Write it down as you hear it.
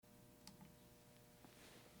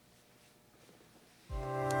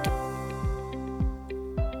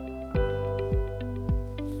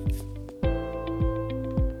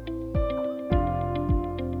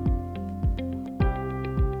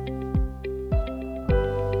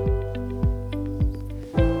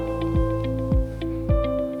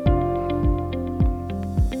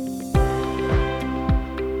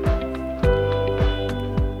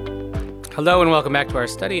Hello and welcome back to our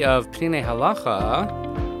study of Peninei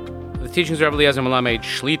Halacha, the teachings of Rav Eliezer Melamed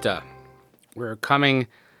Shlit. We're coming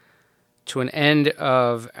to an end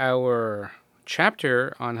of our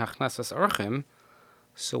chapter on Hachnasat Orchim,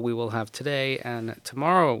 so we will have today and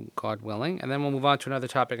tomorrow, God willing, and then we'll move on to another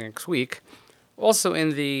topic next week. Also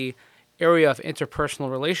in the area of interpersonal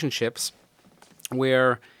relationships,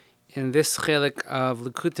 where in this chelik of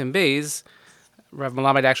Likutim Beis, Rav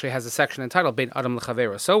Melamed actually has a section entitled Bein Adam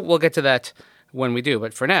L'Chavero. So we'll get to that when we do.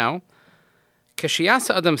 But for now,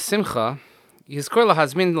 Keshiyasa Adam Simcha, Yizkor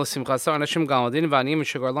Lahazmin L'Simcha So Anashim Galadin V'Anim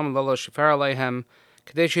Shegor Lam Lolo Shifar Aleihem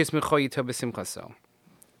Kadei Sheyismicho Yito B'Simcha So.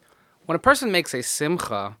 When a person makes a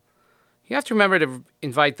Simcha, you have to remember to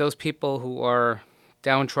invite those people who are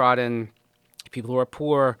downtrodden, people who are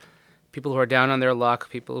poor, people who are down on their luck,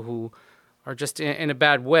 people who are just in a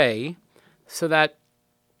bad way, so that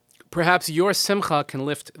perhaps your simcha can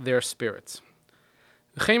lift their spirits.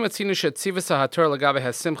 The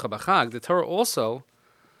Torah also,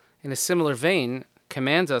 in a similar vein,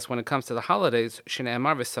 commands us when it comes to the holidays, the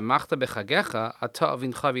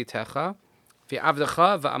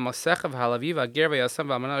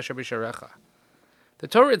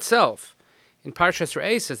Torah itself, in Parshas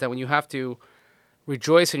Re'eh, says that when you have to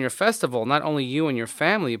rejoice in your festival, not only you and your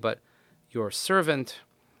family, but your servant,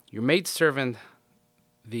 your maidservant,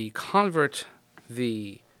 the convert,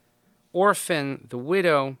 the orphan, the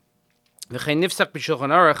widow. The Shulchan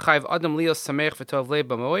Aruch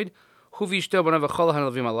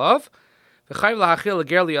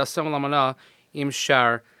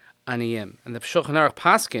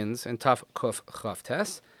paskins in Taf Kuf Chav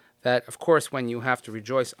Tes that, of course, when you have to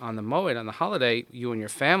rejoice on the Moed, on the holiday, you and your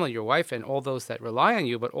family, your wife, and all those that rely on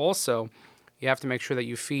you, but also you have to make sure that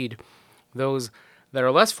you feed those that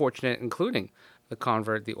are less fortunate, including the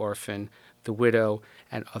convert, the orphan, the widow,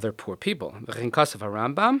 and other poor people. The Chinkas of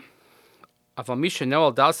Harambam, Aval Misha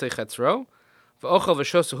Noel Dalsei Chetzro, V'ochel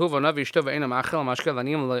V'shosuhu V'onav Yishto V'enam Achel Mashkel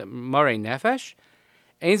Lanim Marei Nefesh,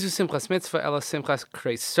 Ein Zu Simchas Mitzvah Ela Simchas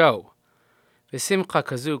Kreso, V'simcha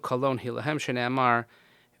Kazu Kalon Hilahem Shene'amar,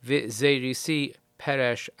 V'zeirisi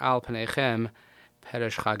Peresh Al Penechem,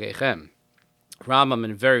 Peresh Chagechem. Rambam,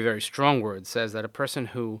 in very, very strong words, says that a person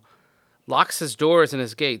who locks his doors and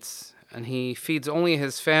his gates, and he feeds only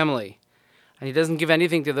his family, and he doesn't give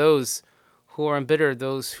anything to those who are embittered,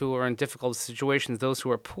 those who are in difficult situations, those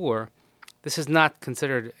who are poor, this is not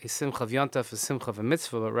considered a simcha of yontaf, a simcha of a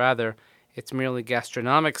mitzvah, but rather it's merely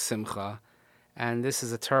gastronomic simcha, and this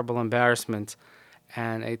is a terrible embarrassment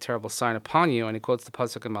and a terrible sign upon you. And he quotes the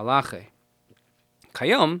pasuk in Malachi.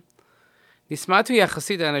 Kayom, nismatu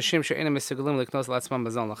yachasit anashim she'enam mesugalim liknos la'atzmam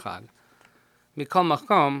bazon l'chag. Mikol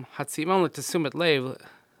makom hatzimon l'tesumet lev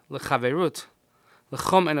l'chaverut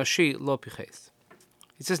l'chom enoshi lo piches.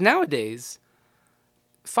 He says nowadays,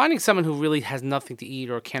 finding someone who really has nothing to eat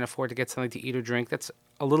or can't afford to get something to eat or drink, that's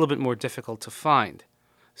a little bit more difficult to find,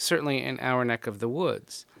 certainly in our neck of the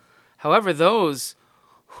woods. However, those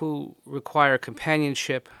who require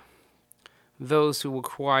companionship, those who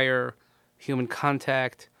require human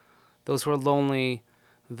contact, those who are lonely,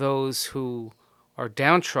 those who are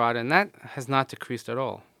downtrodden, that has not decreased at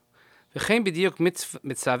all. V'chein b'diuk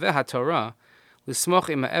mitzaveh haTorah l'smoch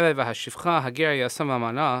im ha'erev ha'shivcha hager yasam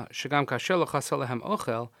ha'mana shegam kasher lo chasar lehem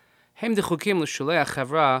ochel hem dichukim l'shulei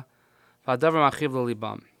ha'chevra v'adavar machiv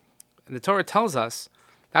l'libam. And the Torah tells us,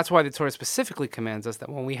 that's why the Torah specifically commands us that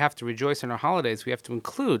when we have to rejoice in our holidays, we have to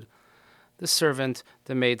include the servant,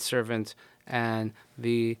 the maidservant, and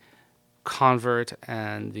the convert,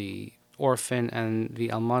 and the orphan, and the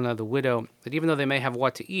almana, the widow, that even though they may have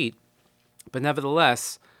what to eat, but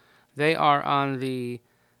nevertheless, they are on the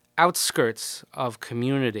outskirts of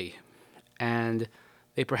community, and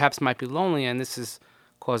they perhaps might be lonely, and this is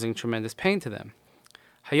causing tremendous pain to them.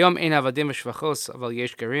 Hayom ein avadim v'shvachos aval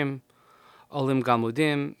yesh gerim, olim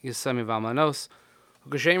galmudim, yisami v'almanos,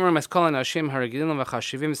 u'gesheimur meskol anashim haragilim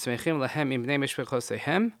v'chashivim smechim lehem im bnei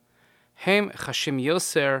mishpachosehem, hem chashim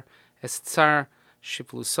yoser es tsar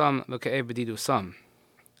shiplusam v'ke'ev b'didusam.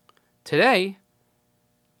 Today,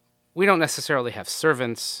 we don't necessarily have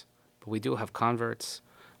servants, but we do have converts.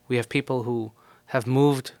 We have people who have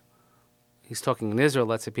moved. He's talking in Israel,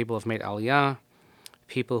 let's say people have made aliyah,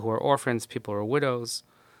 people who are orphans, people who are widows.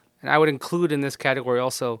 And I would include in this category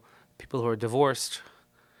also people who are divorced,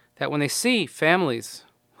 that when they see families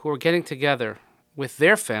who are getting together with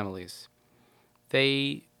their families,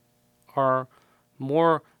 they are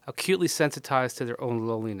more acutely sensitized to their own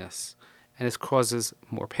loneliness, and this causes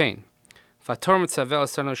more pain. And the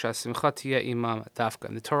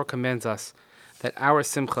Torah commands us that our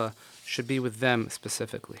simcha should be with them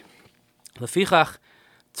specifically.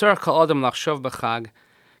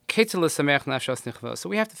 So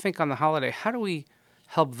we have to think on the holiday, how do we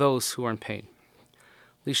help those who are in pain?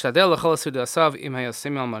 Lishtadel l'chol asudei asav im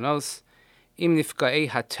hayosim almanos, im nifka'ei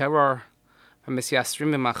haterror,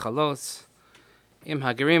 ha'misyasrim v'machalos, im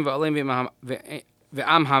hagerim v'olim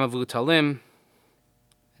v'am hamavutalim.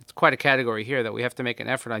 It's quite a category here that we have to make an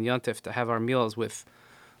effort on Yontif to have our meals with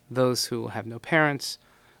those who have no parents,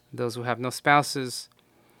 those who have no spouses,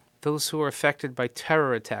 those who are affected by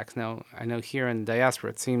terror attacks. Now, I know here in the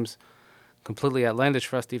diaspora it seems completely outlandish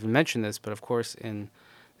for us to even mention this, but of course in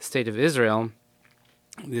the state of Israel,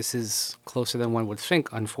 this is closer than one would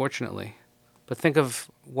think, unfortunately. But think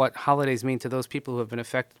of what holidays mean to those people who have been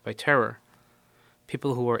affected by terror.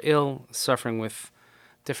 People who are ill, suffering with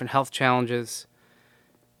different health challenges,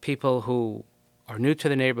 people who are new to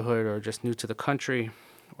the neighborhood or just new to the country,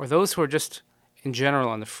 or those who are just in general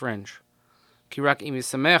on the fringe. Or if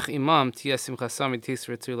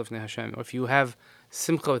you have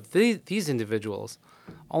simcha with these individuals,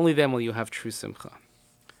 only then will you have true simcha.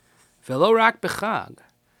 And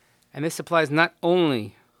this applies not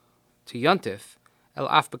only to Yontif,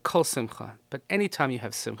 but anytime you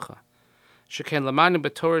have simcha.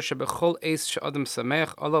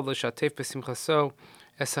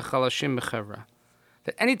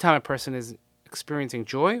 That anytime a person is experiencing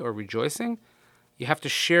joy or rejoicing, you have to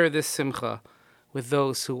share this simcha with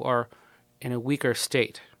those who are in a weaker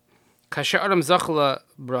state. When a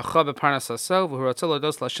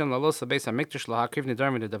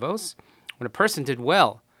person did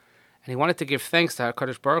well, and he wanted to give thanks to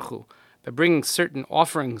HaKadosh Baruch Hu by bringing certain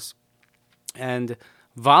offerings and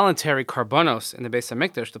voluntary karbonos in the Beis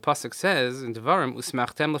HaMikdash, the pasuk says in Devarim,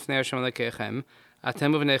 "Usmachtem lefnei Hashem Elokechem,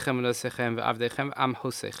 atem uvnechem v'nosechem v'avdechem am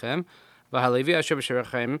hosechem, v'halevi asher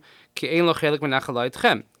b'sherachem, ki ein lo chelik v'nachal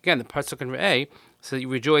ha'itchem." Again, the pasuk in Re'eh, so that you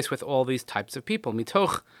rejoice with all these types of people.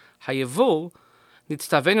 Mitoch hayevul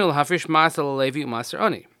nitztavenu l'hafrish ma'aser l'levi u'ma'aser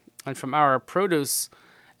oni. And from our produce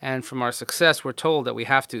and from our success, we're told that we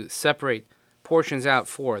have to separate portions out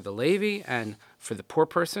for the Levi and for the poor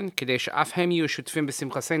person, so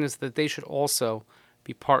that they should also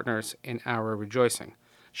be partners in our rejoicing.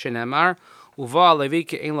 Shenemar, uva Levi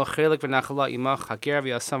ki ein lo chelik v'nachala imach hager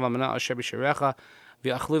v'yasav amana asher b'sherecha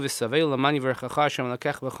v'achlu v'savei l'mani v'rechacha Hashem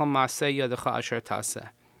l'kech v'chom ma'aseh yadecha asher taseh.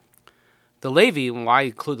 The Levi, why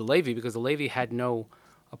include the Levi? Because the Levi had no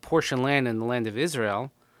apportioned land in the land of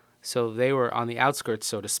Israel, so they were on the outskirts,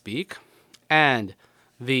 so to speak, and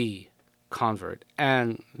the convert,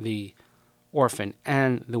 and the orphan,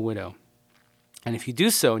 and the widow. And if you do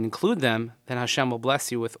so and include them, then Hashem will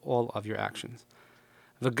bless you with all of your actions.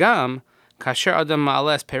 V'gam, kasher adam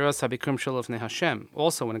ma'ales peros habikurim shelo lefnei Hashem.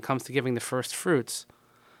 Also, when it comes to giving the first fruits,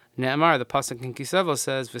 Ne'amar, the pasuk in Kisevo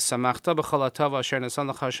says, "V'samachta b'chol hatova asher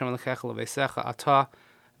nasan lecha Hashem Elokecha l'veisecha ata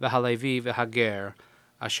v'halevi v'hager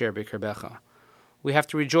asher b'kirbecha." We have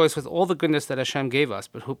to rejoice with all the goodness that Hashem gave us,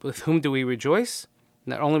 but with whom do we rejoice?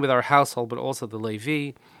 Not only with our household, but also the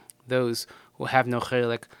Levi, those who have no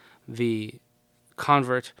chelik, the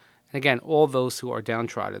convert, and again, all those who are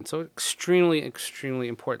downtrodden. So extremely, extremely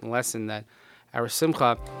important lesson that our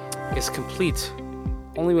simcha is complete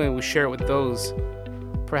only when we share it with those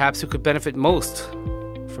perhaps who could benefit most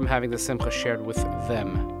from having the simcha shared with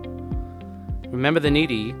them. Remember the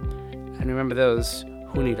needy, and remember those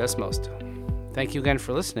who need us most. Thank you again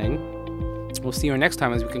for listening. We'll see you next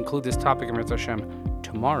time as we conclude this topic in Mitzvah Hashem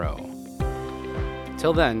tomorrow.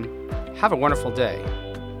 Till then, have a wonderful day.